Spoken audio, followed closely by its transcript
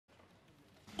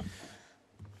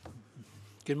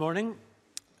Good morning.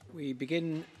 We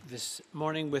begin this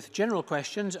morning with general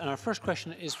questions, and our first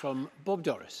question is from Bob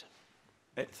Doris.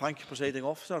 Thank you, Presiding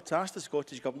Officer. To ask the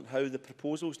Scottish Government how the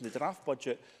proposals in the draft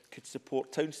budget could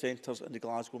support town centres in the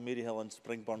Glasgow, Maryhill and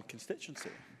Springburn constituency.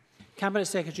 Cabinet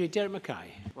Secretary Derek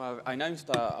Mackay. Well, I announced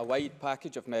a wide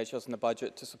package of measures in the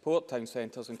budget to support town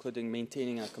centres, including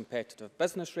maintaining a competitive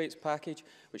business rates package,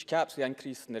 which caps the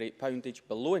increase in the rate poundage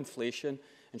below inflation,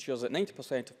 ensures that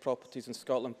 90% of properties in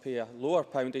Scotland pay a lower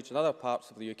poundage than other parts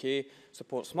of the UK,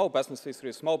 supports small businesses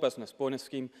through a small business bonus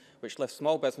scheme, which lifts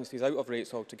small businesses out of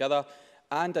rates altogether,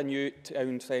 and a new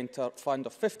town centre fund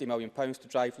of £50 million to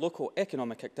drive local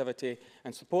economic activity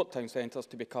and support town centres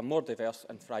to become more diverse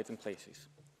and thriving places.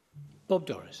 Bob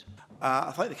Doris.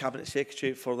 I thank the Cabinet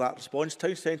Secretary for that response.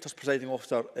 Town centres, Presiding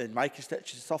Officer, in my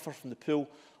constituency suffer from the pull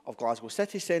of Glasgow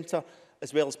city centre,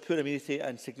 as well as poor amenity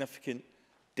and significant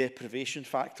deprivation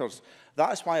factors.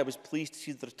 That is why I was pleased to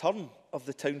see the return of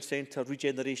the Town Centre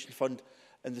Regeneration Fund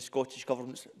in the Scottish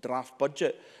Government's draft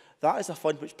budget. That is a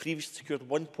fund which previously secured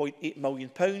 £1.8 million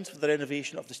for the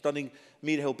renovation of the stunning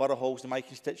Maryhill Borough Halls in my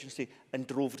constituency and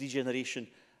drove regeneration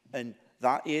in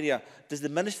that area. Does the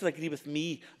Minister agree with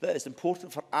me that it is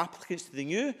important for applicants to the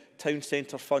new Town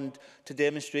Centre Fund to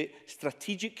demonstrate a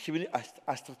strategic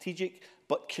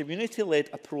but community-led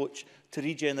approach to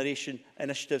regeneration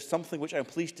initiatives, something which I am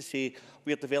pleased to say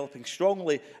we are developing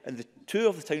strongly in the two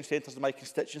of the town centres in my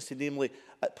constituency, namely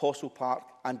at Postle Park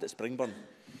and at Springburn?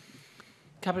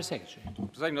 Cabinet Secretary.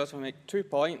 Presiding Officer, I make 2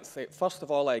 points. First of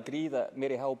all, I agree that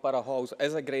Maryhill Borough Halls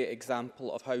is a great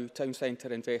example of how town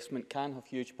centre investment can have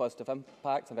huge positive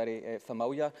impact. I'm very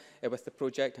familiar with the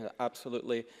project and I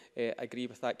absolutely agree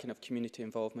with that kind of community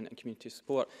involvement and community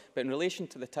support. But in relation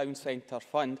to the Town Centre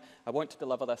Fund, I want to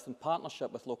deliver this in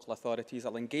partnership with local authorities.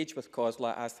 I'll engage with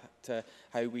COSLA as to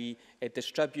how we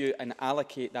distribute and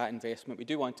allocate that investment. We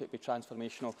do want it to be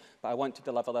transformational, but I want to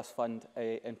deliver this fund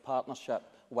in partnership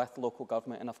with local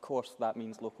government, and of course that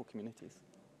means local communities.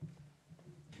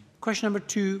 Question number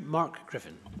 2, Mark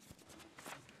Griffin.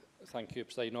 Thank you,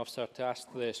 Presiding Officer. To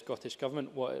ask the Scottish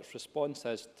Government what its response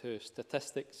is to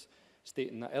statistics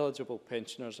stating that eligible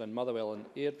pensioners in Motherwell and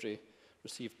Airdrie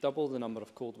received double the number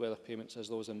of cold weather payments as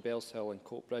those in Bellshill and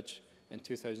Coatbridge in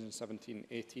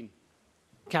 2017-18.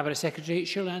 Cabinet Secretary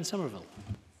Shirley-Ann Somerville.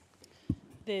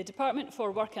 The Department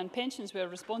for Work and Pensions were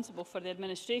responsible for the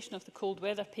administration of the cold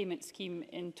weather payment scheme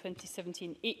in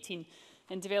 2017-18.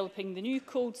 In developing the new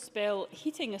cold spell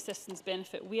heating assistance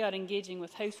benefit, we are engaging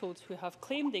with households who have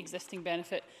claimed the existing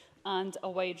benefit and a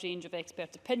wide range of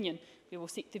expert opinion. We will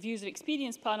seek the views of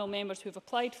experienced panel members who have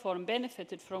applied for and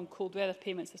benefited from cold weather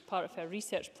payments as part of our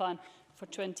research plan for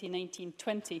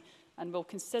 2019-20. And will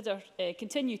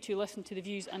continue to listen to the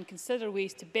views and consider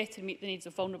ways to better meet the needs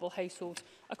of vulnerable households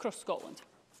across Scotland.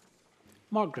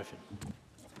 Mark Griffin.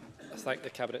 I thank the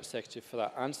Cabinet Secretary for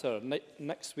that answer.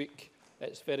 Next week,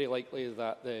 it's very likely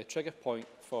that the trigger point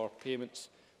for payments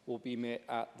will be met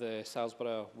at the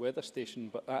Salisbury weather station,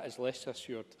 but that is less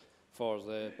assured for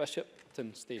the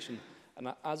Bishopton station.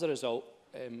 And as a result,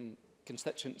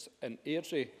 constituents in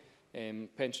Airdrie,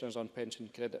 pensioners on pension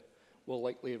credit, will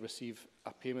likely receive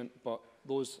a payment, but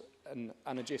those in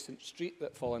an adjacent street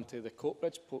that fall into the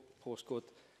Coatbridge postcode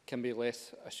can be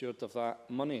less assured of that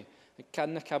money. And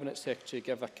can the Cabinet Secretary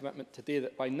give a commitment today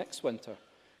that by next winter,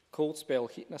 cold spell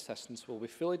heating assistance will be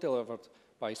fully delivered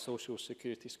by Social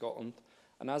Security Scotland,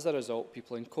 and as a result,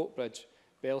 people in Coatbridge,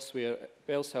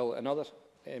 Bellshill and other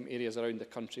areas around the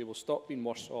country will stop being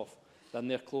worse off than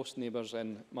their close neighbours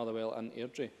in Motherwell and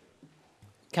Airdrie?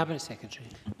 Cabinet Secretary.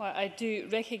 Well, I do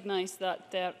recognise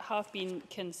that there have been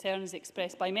concerns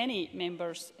expressed by many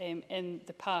members in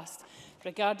the past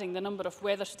regarding the number of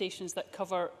weather stations that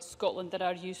cover Scotland that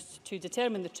are used to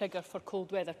determine the trigger for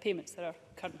cold weather payments. There are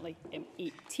currently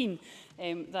 18.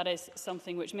 That is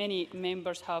something which many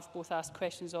members have both asked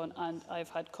questions on and I've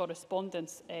had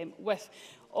correspondence with.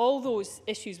 All those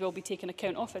issues will be taken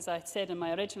account of, as I had said in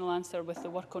my original answer, with the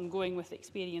work ongoing with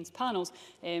experienced panels,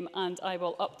 and I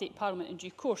will update Parliament in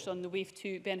due course on the Wave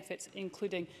 2 benefits,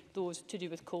 including those to do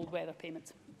with cold weather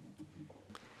payments.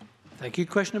 Thank you.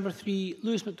 Question number 3,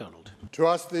 Lewis MacDonald. To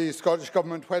ask the Scottish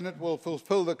Government when it will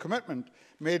fulfil the commitment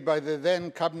made by the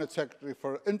then Cabinet Secretary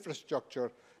for Infrastructure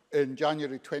in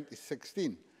January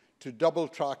 2016 to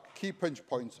double-track key pinch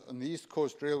points on the East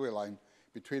Coast Railway line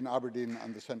between Aberdeen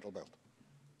and the Central Belt.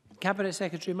 Cabinet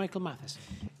Secretary Michael Matheson.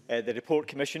 The report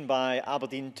commissioned by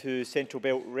Aberdeen to Central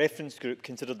Belt Reference Group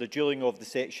considered the dualling of the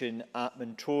section at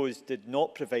Montrose did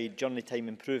not provide journey time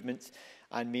improvements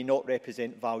and may not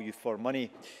represent value for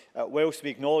money. Whilst we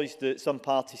acknowledge that some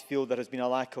parties feel there has been a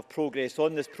lack of progress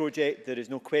on this project, there is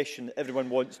no question that everyone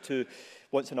wants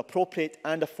an appropriate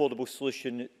and affordable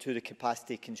solution to the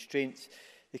capacity constraints.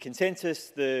 The consensus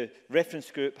the reference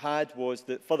group had was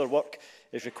that further work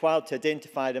is required to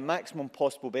identify the maximum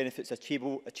possible benefits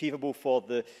achievable for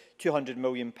the £200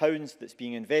 million that's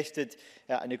being invested,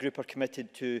 and the group are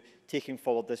committed to taking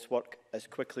forward this work as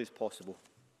quickly as possible.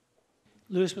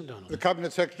 Lewis MacDonald. The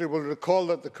Cabinet Secretary will recall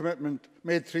that the commitment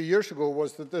made 3 years ago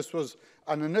was that this was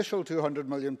an initial £200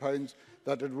 million,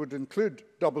 that it would include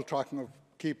double tracking of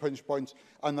key pinch points,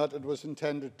 and that it was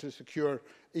intended to secure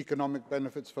economic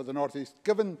benefits for the North East.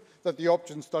 Given that the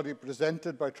option study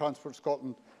presented by Transport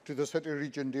Scotland to the City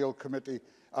Region Deal Committee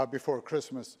before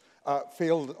Christmas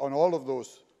failed on all of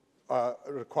those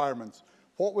requirements,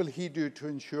 what will he do to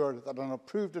ensure that an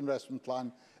approved investment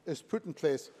plan is put in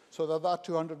place so that that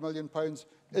 £200 million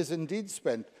is indeed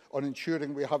spent on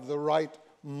ensuring we have the right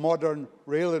modern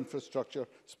rail infrastructure,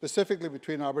 specifically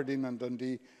between Aberdeen and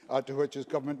Dundee, to which his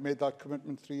government made that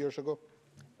commitment 3 years ago?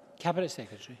 Cabinet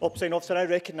Secretary. Well, Presiding Officer, I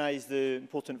recognise the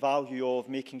important value of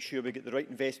making sure we get the right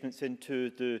investments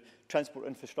into the transport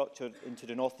infrastructure into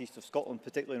the North East of Scotland,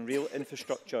 particularly in rail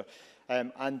infrastructure.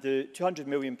 And the £200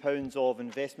 million of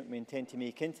investment we intend to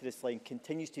make into this line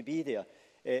continues to be there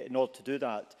in order to do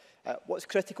that. What's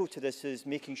critical to this is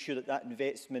making sure that that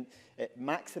investment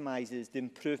maximises the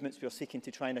improvements we are seeking to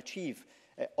try and achieve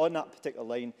on that particular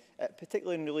line,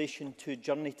 particularly in relation to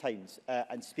journey times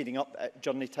and speeding up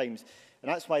journey times.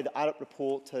 And that's why the ARUP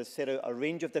report has set out a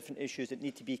range of different issues that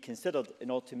need to be considered in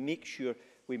order to make sure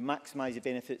we maximise the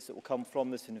benefits that will come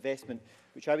from this investment,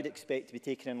 which I would expect to be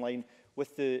taken in line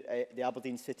with the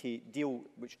Aberdeen City deal,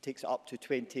 which takes it up to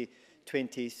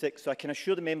 2026. So I can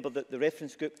assure the member that the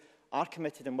reference group are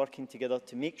committed and working together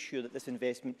to make sure that this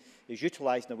investment is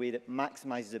utilised in a way that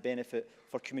maximises the benefit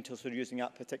for commuters who are using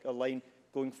that particular line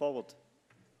going forward.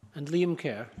 And Liam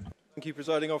Kerr. Thank you,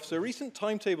 Presiding Officer. Recent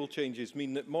timetable changes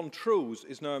mean that Montrose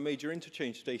is now a major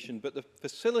interchange station, but the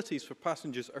facilities for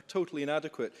passengers are totally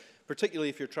inadequate, particularly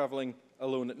if you're travelling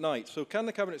alone at night. So can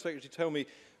the Cabinet Secretary tell me,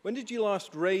 when did you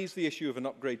last raise the issue of an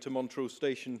upgrade to Montrose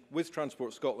Station with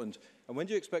Transport Scotland, and when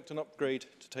do you expect an upgrade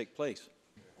to take place?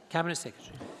 Cabinet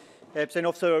Secretary. Presiding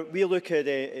Officer, we look at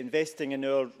investing in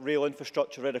our rail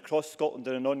infrastructure right across Scotland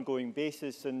on an ongoing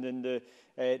basis, and in the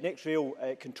next rail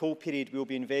control period we will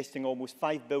be investing almost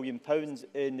 £5 billion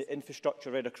in infrastructure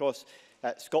right across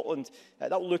Scotland.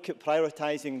 That will look at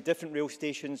prioritising different rail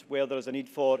stations where there is a need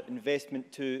for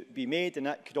investment to be made, and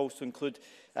that could also include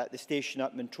the station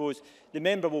at Montrose. The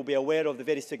member will be aware of the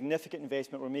very significant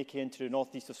investment we're making into the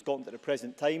North East of Scotland at the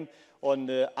present time. On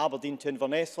the Aberdeen to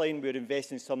Inverness line, we're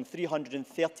investing some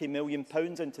 £330 million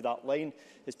into that line.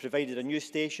 It's provided a new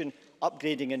station,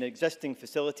 upgrading in existing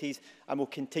facilities, and will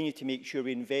continue to make sure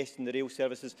we invest in the rail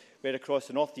services right across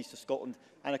the North East of Scotland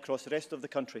and across the rest of the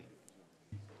country.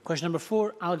 Question number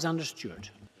 4, Alexander Stewart.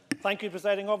 Thank you,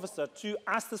 Presiding Officer. To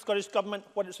ask the Scottish Government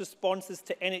what its response is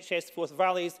to NHS Forth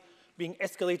Valley's being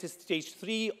escalated to stage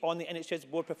 3 on the NHS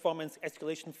Board Performance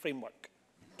Escalation Framework.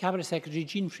 Cabinet Secretary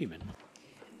Jean Freeman.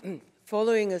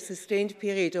 Following a sustained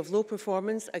period of low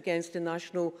performance against a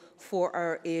national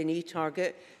 4-hour A&E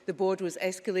target, the board was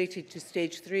escalated to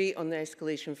stage 3 on the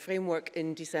escalation framework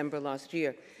in December last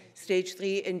year. Stage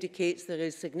 3 indicates there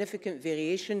is significant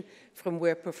variation from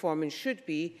where performance should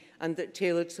be and that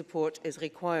tailored support is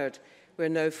required. We are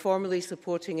now formally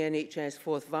supporting NHS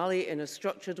Forth Valley in a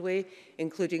structured way,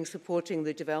 including supporting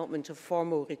the development of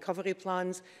formal recovery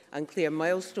plans and clear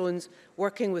milestones,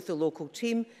 working with the local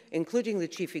team, including the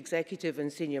Chief Executive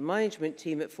and Senior Management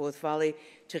team at Forth Valley,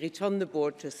 to return the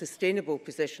board to a sustainable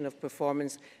position of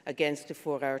performance against a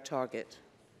 4-hour target.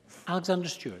 Alexander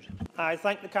Stewart. I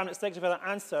thank the Cabinet Secretary for that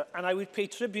answer, and I would pay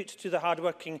tribute to the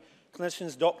hard-working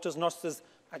clinicians, doctors, nurses,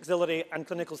 auxiliary and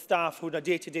clinical staff who on a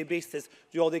day-to-day basis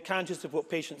do all they can to support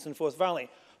patients in Forth Valley.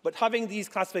 But having these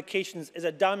classifications is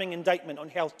a damning indictment on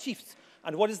health chiefs.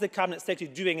 And what is the Cabinet Secretary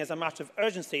doing as a matter of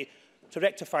urgency to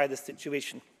rectify this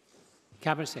situation?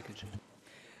 Cabinet Secretary.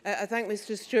 I thank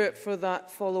Mr Stewart for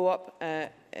that follow-up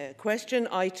question.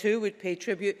 I too would pay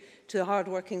tribute to the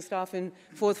hard-working staff in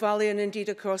Forth Valley and indeed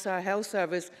across our health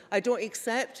service. I don't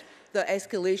accept that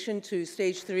escalation to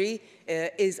stage 3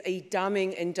 is a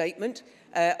damning indictment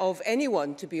of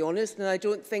anyone, to be honest, and I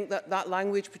don't think that that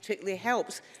language particularly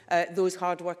helps those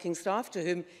hard-working staff to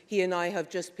whom he and I have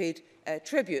just paid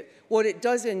tribute. What it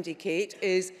does indicate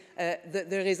is that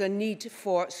there is a need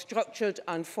for structured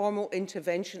and formal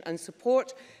intervention and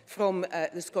support from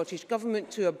the Scottish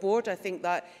Government to a board. I think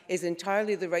that is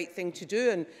entirely the right thing to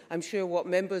do, and I'm sure what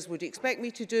members would expect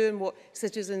me to do and what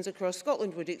citizens across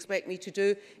Scotland would expect me to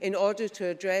do in order to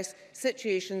address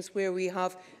situations where we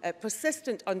have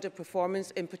persistent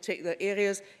underperformance in particular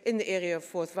areas. In the area of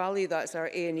Forth Valley, that's our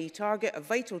A&E target, a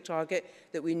vital target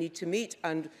that we need to meet,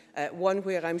 and one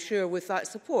where I'm sure with that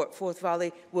support, Forth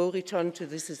Valley will return to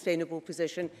the sustainable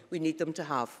position we need them to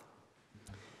have.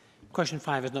 Question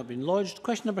 5 has not been lodged.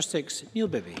 Question number 6, Neil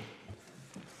Bibby.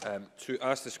 To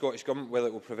ask the Scottish Government whether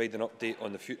it will provide an update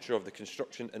on the future of the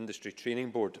Construction Industry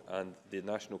Training Board and the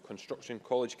National Construction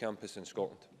College campus in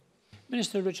Scotland.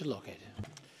 Minister Richard Lockhead.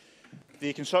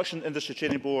 The Construction Industry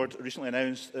Training Board recently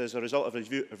announced, as a result of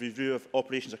a review of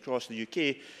operations across the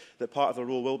UK, that part of the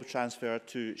role will be transferred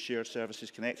to Shared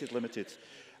Services Connected Limited.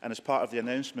 And as part of the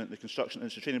announcement, the Construction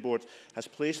Industry Training Board has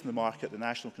placed in the market the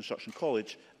National Construction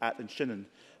College at Inchinnan,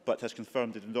 but has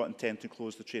confirmed they do not intend to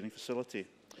close the training facility.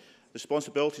 The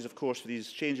responsibilities, of course, for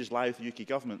these changes lie with the UK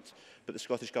Government, but the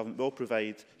Scottish Government will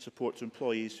provide support to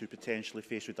employees who potentially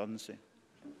face redundancy.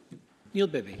 Neil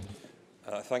Bibby.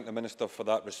 I thank the Minister for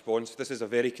that response. This is a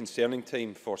very concerning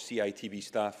time for CITB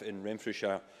staff in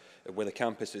Renfrewshire, where the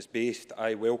campus is based.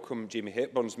 I welcome Jamie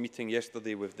Hepburn's meeting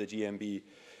yesterday with the GMB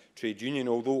trade union.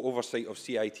 Although oversight of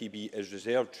CITB is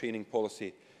reserved, training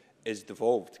policy is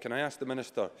devolved. Can I ask the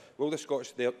Minister, will the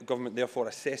Scottish Government therefore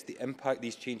assess the impact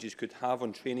these changes could have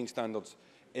on training standards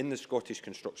in the Scottish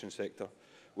construction sector?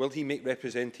 Will he make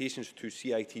representations to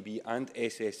CITB and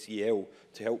SSCL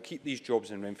to help keep these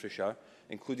jobs in Renfrewshire,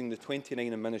 including the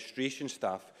 29 administration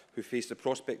staff who face the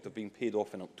prospect of being paid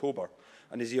off in October?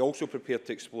 And is he also prepared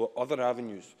to explore other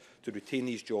avenues to retain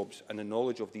these jobs and the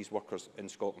knowledge of these workers in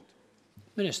Scotland?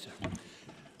 Minister.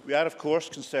 We are, of course,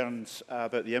 concerned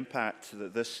about the impact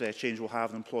that this change will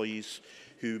have on employees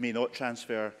who may not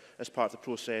transfer as part of the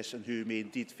process and who may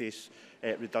indeed face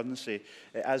redundancy.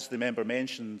 As the member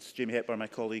mentioned, Jamie Hepburn, my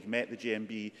colleague, met the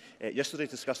GMB yesterday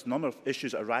to discuss a number of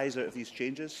issues that arise out of these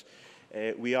changes.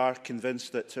 We are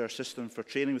convinced that our system for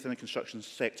training within the construction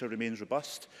sector remains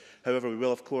robust. However, we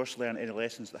will, of course, learn any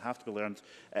lessons that have to be learned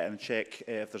and check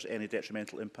if there's any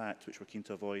detrimental impact, which we're keen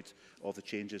to avoid, of the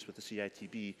changes with the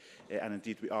CITB. And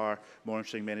indeed, we are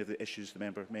monitoring many of the issues the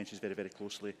member mentions very, very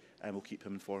closely, and we'll keep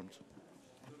him informed.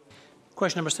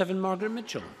 Question number 7, Margaret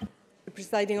Mitchell. The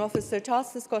Presiding Officer, to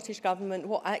ask the Scottish Government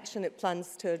what action it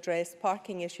plans to address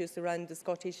parking issues around the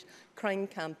Scottish Crime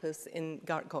Campus in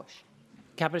Gartcosh.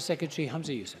 Cabinet Secretary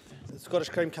Hamza Youssef. The Scottish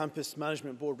Crime Campus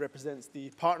Management Board represents the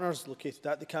partners located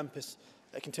at the campus.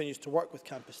 It continues to work with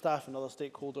campus staff and other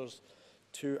stakeholders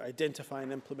to identify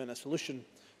and implement a solution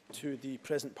to the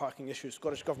present parking issues.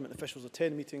 Scottish Government officials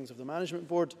attend meetings of the Management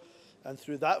Board and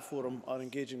through that forum are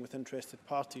engaging with interested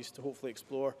parties to hopefully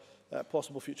explore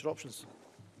possible future options.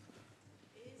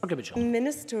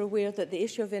 Minister aware that the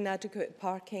issue of inadequate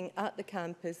parking at the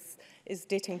campus is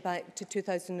dating back to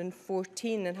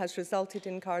 2014 and has resulted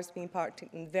in cars being parked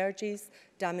in verges,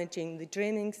 damaging the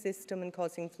draining system and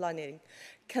causing flooding.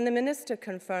 Can the Minister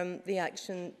confirm the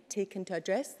action taken to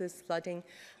address this flooding?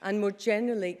 And more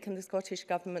generally, can the Scottish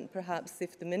Government, perhaps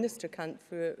if the Minister can't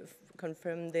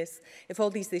confirm this, if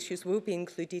all these issues will be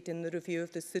included in the review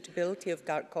of the suitability of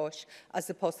Gartcosh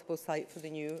as a possible site for the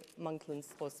new Monklands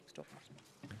Hospital?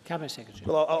 Cabinet Secretary.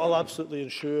 Well, I'll absolutely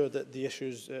ensure that the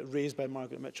issues raised by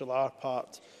Margaret Mitchell are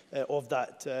part of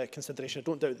that consideration. I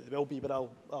don't doubt that they will be, but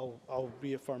I'll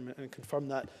reaffirm and confirm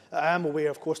that. I am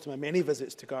aware, of course, to my many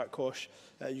visits to Gartcosh,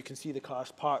 you can see the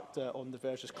cars parked on the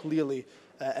verge. There's clearly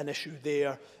an issue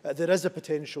there. There is a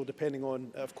potential, depending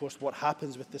on, of course, what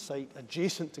happens with the site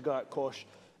adjacent to Gartcosh,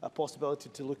 a possibility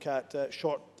to look at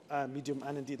short, medium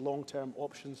and indeed long-term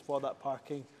options for that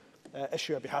parking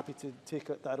issue. I'd be happy to take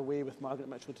that away with Margaret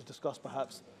Mitchell to discuss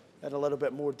perhaps in a little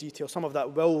bit more detail. Some of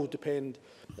that will depend,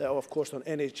 of course, on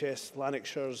NHS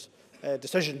Lanarkshire's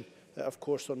decision, of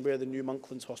course, on where the new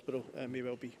Monklands Hospital may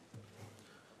well be.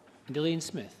 Elaine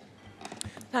Smith.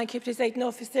 Thank you, Presiding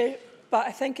Officer. But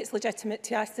I think it's legitimate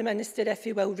to ask the Minister if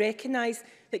he will recognise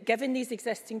that given these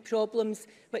existing problems,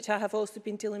 which I have also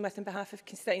been dealing with on behalf of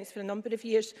constituents for a number of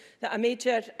years, that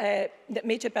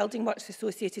major building works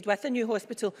associated with a new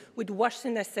hospital would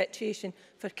worsen this situation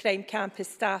for Crime Campus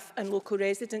staff and local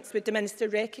residents. Would the Minister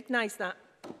recognise that?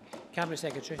 Cabinet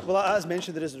Secretary. Well, as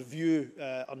mentioned, there is a review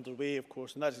underway, of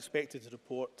course, and that is expected to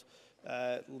report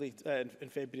late in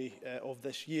February of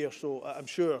this year. So I'm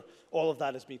sure all of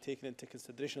that has been taken into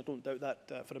consideration. I don't doubt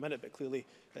that for a minute, but clearly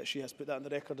she has put that on the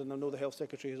record, and I know the Health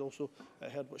Secretary has also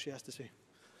heard what she has to say.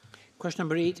 Question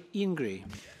number 8, Ian Gray.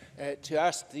 To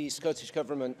ask the Scottish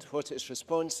Government what its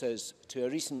response is to a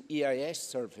recent EIS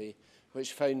survey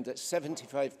which found that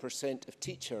 75% of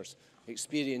teachers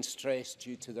experience stress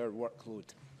due to their workload.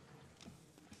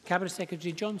 Cabinet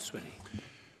Secretary John Swinney.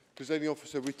 Presiding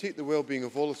Officer, we take the well-being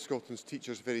of all of Scotland's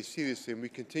teachers very seriously, and we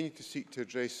continue to seek to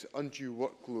address undue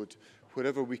workload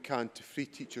wherever we can to free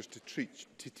teachers to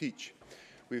teach.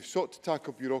 We have sought to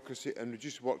tackle bureaucracy and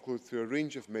reduce workload through a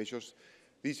range of measures.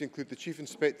 These include the Chief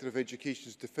Inspector of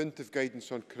Education's definitive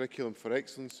guidance on curriculum for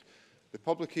excellence, the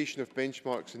publication of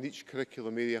benchmarks in each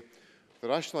curriculum area, the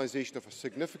rationalisation of a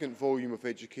significant volume of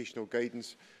educational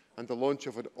guidance, and the launch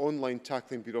of an online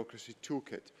tackling bureaucracy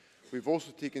toolkit. We have also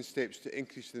taken steps to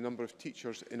increase the number of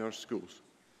teachers in our schools.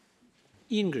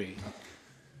 Ian Gray.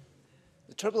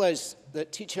 The trouble is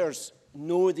that teachers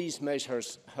know these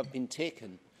measures have been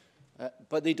taken,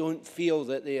 but they don't feel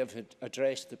that they have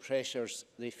addressed the pressures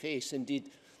they face.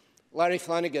 Indeed, Larry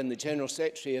Flanagan, the General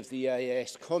Secretary of the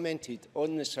EIS, commented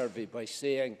on the survey by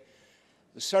saying,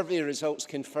 "The survey results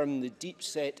confirm the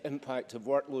deep-set impact of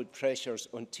workload pressures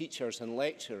on teachers and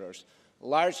lecturers,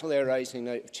 largely arising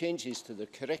out of changes to the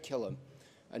curriculum,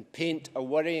 and paint a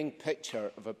worrying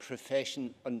picture of a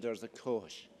profession under the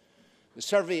cosh." The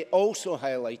survey also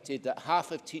highlighted that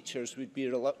half of teachers would be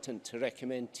reluctant to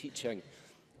recommend teaching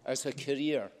as a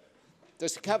career.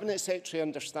 Does the Cabinet Secretary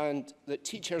understand that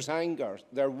teachers' anger,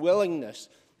 their willingness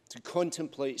to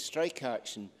contemplate strike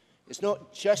action, is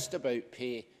not just about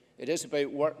pay, it is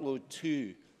about workload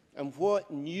too? And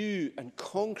what new and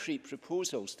concrete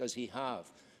proposals does he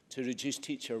have to reduce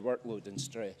teacher workload and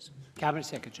stress? Cabinet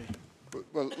Secretary.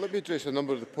 Well, let me address a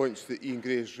number of the points that Ian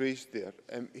Gray has raised there.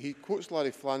 He quotes Larry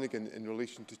Flanagan in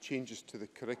relation to changes to the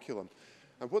curriculum.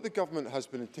 And what the Government has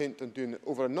been intent on doing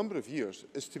over a number of years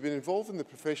is to be involved in the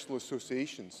professional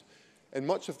associations in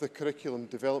much of the curriculum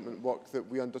development work that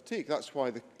we undertake. That's why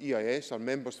the EIS are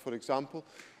members, for example,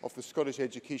 of the Scottish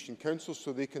Education Council,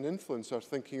 so they can influence our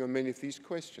thinking on many of these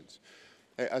questions.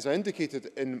 As I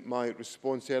indicated in my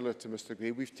response earlier to Mr Gray,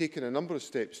 we've taken a number of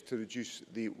steps to reduce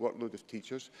the workload of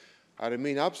teachers. I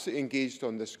remain absolutely engaged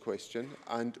on this question,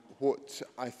 and what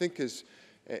I think is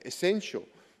essential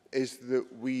is that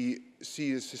we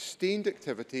see a sustained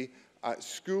activity at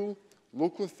school,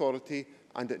 local authority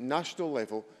and at national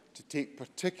level to take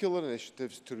particular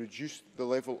initiatives to reduce the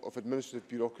level of administrative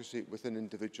bureaucracy within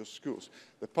individual schools.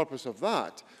 The purpose of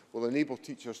that will enable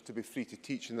teachers to be free to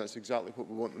teach, and that's exactly what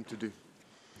we want them to do.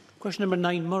 Question number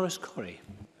 9, Maurice Corrie.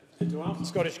 To ask the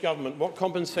Scottish Government what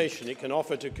compensation it can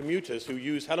offer to commuters who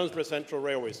use Helensburgh Central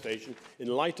Railway Station in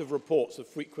light of reports of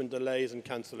frequent delays and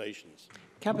cancellations.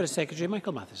 Cabinet Secretary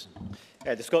Michael Matheson.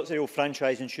 The ScotRail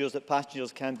franchise ensures that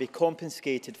passengers can be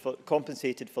compensated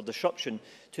for disruption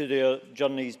to their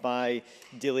journeys by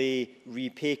delay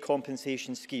repay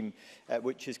compensation scheme,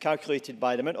 which is calculated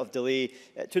by the amount of delay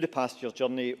to the passenger's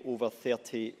journey over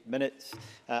 30 minutes.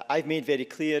 I've made very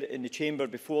clear in the Chamber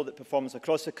before that performance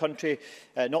across the country,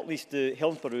 not least the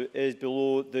Helensburgh route, is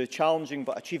below the challenging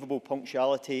but achievable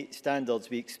punctuality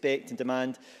standards we expect and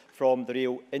demand from the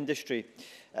rail industry.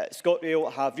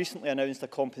 ScotRail have recently announced a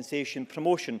compensation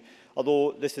promotion,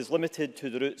 although this is limited to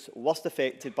the routes worst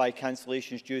affected by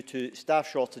cancellations due to staff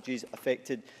shortages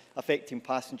affecting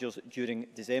passengers during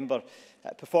December.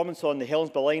 Performance on the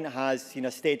Helensburgh line has seen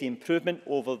a steady improvement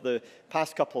over the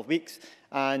past couple of weeks,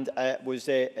 and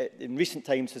in recent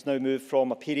times has now moved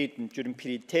from a period during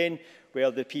period 10 where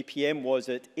the PPM was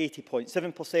at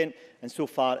 80.7%, and so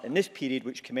far in this period,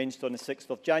 which commenced on the 6th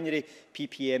of January,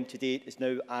 PPM to date is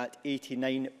now at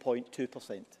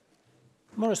 89.2%.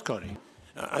 Maurice Corrie.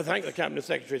 I thank the Cabinet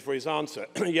Secretary for his answer.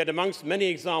 Yet amongst many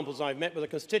examples, I've met with a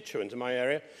constituent in my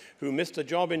area who missed a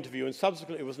job interview and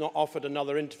subsequently was not offered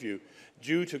another interview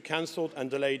due to cancelled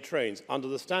and delayed trains. Under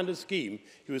the standard scheme,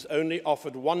 he was only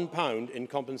offered £1 in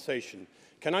compensation.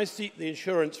 Can I seek the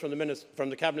assurance from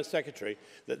the Cabinet Secretary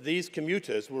that these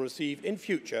commuters will receive in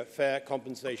future fair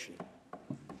compensation?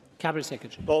 Cabinet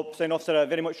Secretary. Well, Presiding Officer, I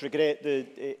very much regret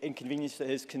the inconvenience that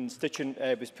his constituent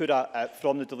was put at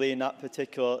from the delay in that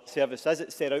particular service. As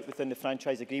it's set out within the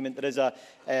franchise agreement, there is a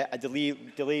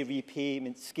delay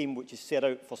repayment scheme which is set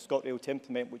out for ScotRail to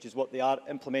implement, which is what they are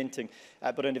implementing.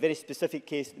 But in a very specific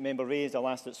case the member raised, I'll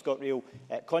ask that ScotRail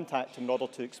contact him in order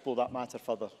to explore that matter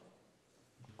further.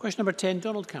 Question number 10,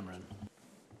 Donald Cameron.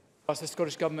 Ask the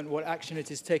Scottish Government what action it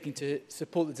is taking to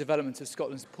support the development of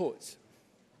Scotland's ports.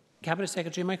 Cabinet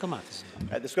Secretary Michael Matheson.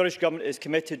 The Scottish Government is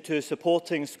committed to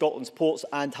supporting Scotland's ports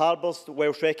and harbours,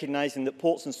 whilst recognising that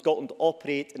ports in Scotland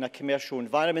operate in a commercial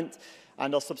environment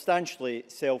and are substantially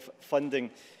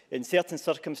self-funding. In certain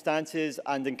circumstances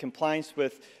and in compliance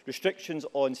with restrictions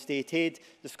on state aid,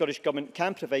 the Scottish Government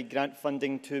can provide grant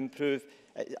funding to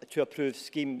approve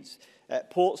schemes.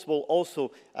 Ports will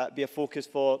also be a focus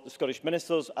for the Scottish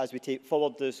Ministers as we take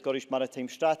forward the Scottish Maritime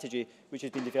Strategy, which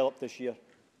has been developed this year.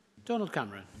 Donald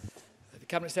Cameron. The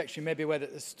Cabinet Secretary may be aware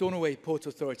that the Stornoway Port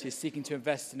Authority is seeking to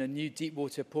invest in a new deep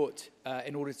water port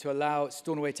in order to allow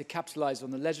Stornoway to capitalise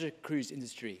on the leisure cruise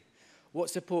industry. What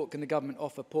support can the Government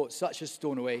offer ports such as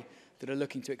Stornoway that are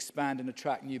looking to expand and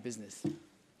attract new business?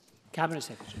 Cabinet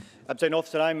Secretary. Presiding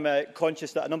Officer, I'm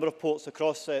conscious that a number of ports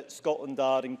across Scotland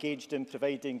are engaged in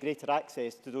providing greater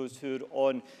access to those who are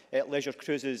on leisure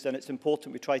cruises, and it's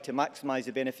important we try to maximise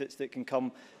the benefits that can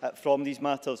come from these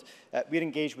matters. We're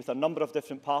engaged with a number of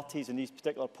different parties in these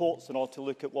particular ports in order to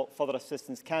look at what further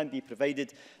assistance can be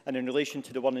provided, and in relation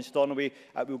to the one in Stornoway,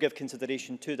 we'll give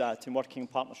consideration to that in working in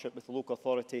partnership with the local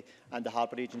authority and the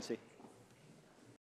Harbour Agency.